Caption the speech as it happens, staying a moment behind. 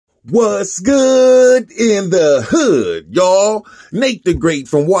What's good in the hood, y'all? Nate the Great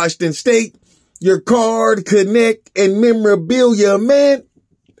from Washington State. Your card, connect, and memorabilia man.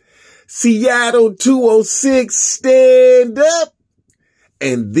 Seattle 206, stand up.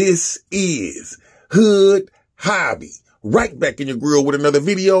 And this is Hood Hobby. Right back in your grill with another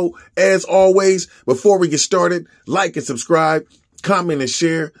video. As always, before we get started, like and subscribe, comment and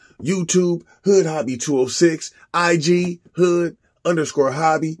share. YouTube, Hood Hobby 206, IG,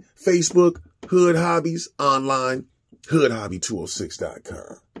 Hood_Hobby, Facebook, Hood Hobbies, online,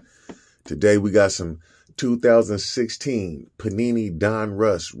 hoodhobby206.com. Today we got some 2016 Panini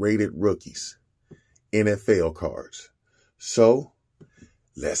Donruss rated rookies, NFL cards. So,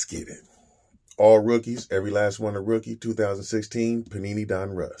 let's get it. All rookies, every last one a rookie, 2016 Panini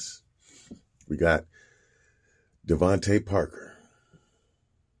Donruss. We got Devontae Parker.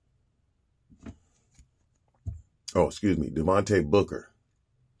 Oh, excuse me, Devontae Booker.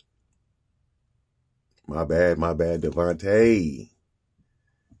 My bad, Devontae.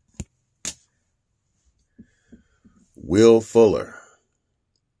 Will Fuller.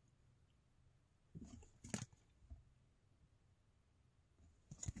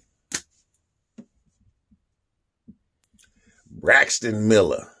 Braxton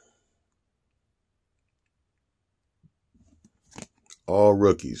Miller. All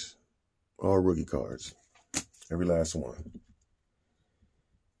rookies. All rookie cards. Every last one.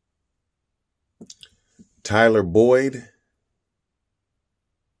 Tyler Boyd.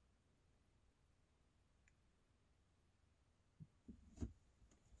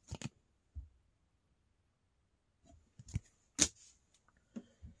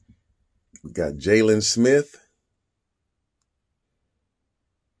 We got Jalen Smith.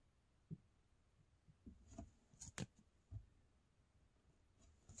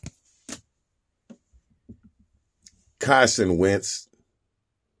 Carson Wentz.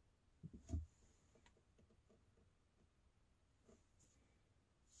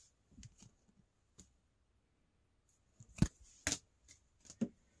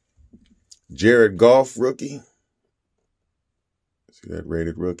 Jared Goff, rookie. See that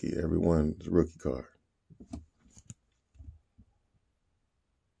rated rookie? Everyone's a rookie card.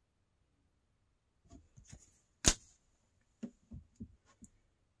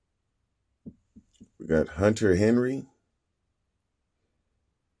 We got Hunter Henry.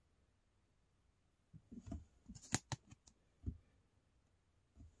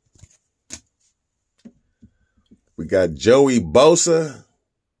 We got Joey Bosa.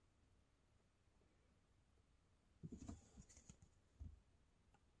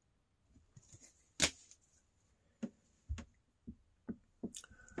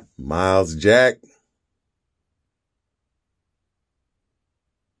 Miles Jack.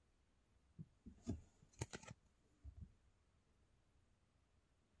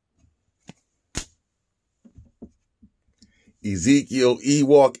 Ezekiel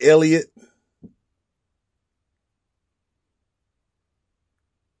Ewok Elliott.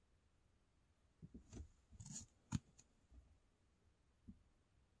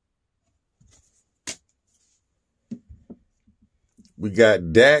 We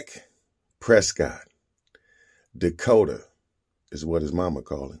got Dak Prescott. Dakota is what his mama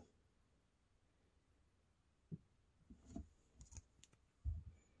called him.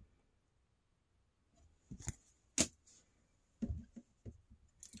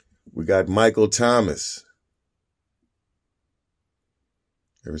 We got Michael Thomas.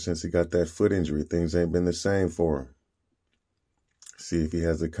 Ever since he got that foot injury, things ain't been the same for him. See if he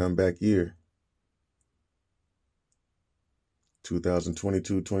has a comeback year.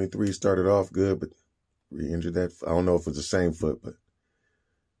 2022-23 started off good, but re-injured that. I don't know if it's the same foot, but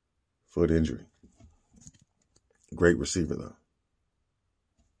foot injury. Great receiver, though.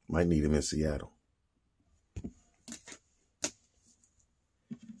 Might need him in Seattle.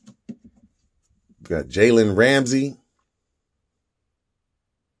 We got Jalen Ramsey.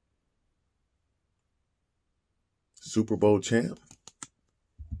 Super Bowl champ.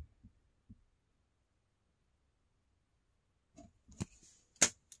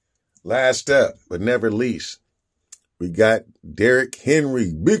 Last up, but never least, we got Derrick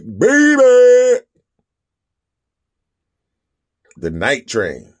Henry, big baby. The Night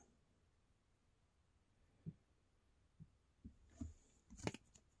Train.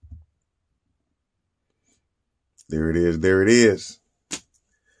 There it is. There it is.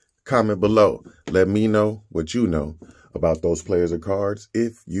 Comment below. Let me know what you know about those players or cards,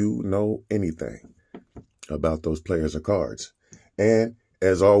 if you know anything about those players or cards. And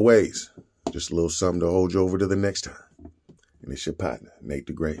as always, just a little something to hold you over to the next time. And it's your partner, Nate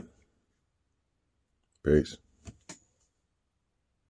the Great. Peace.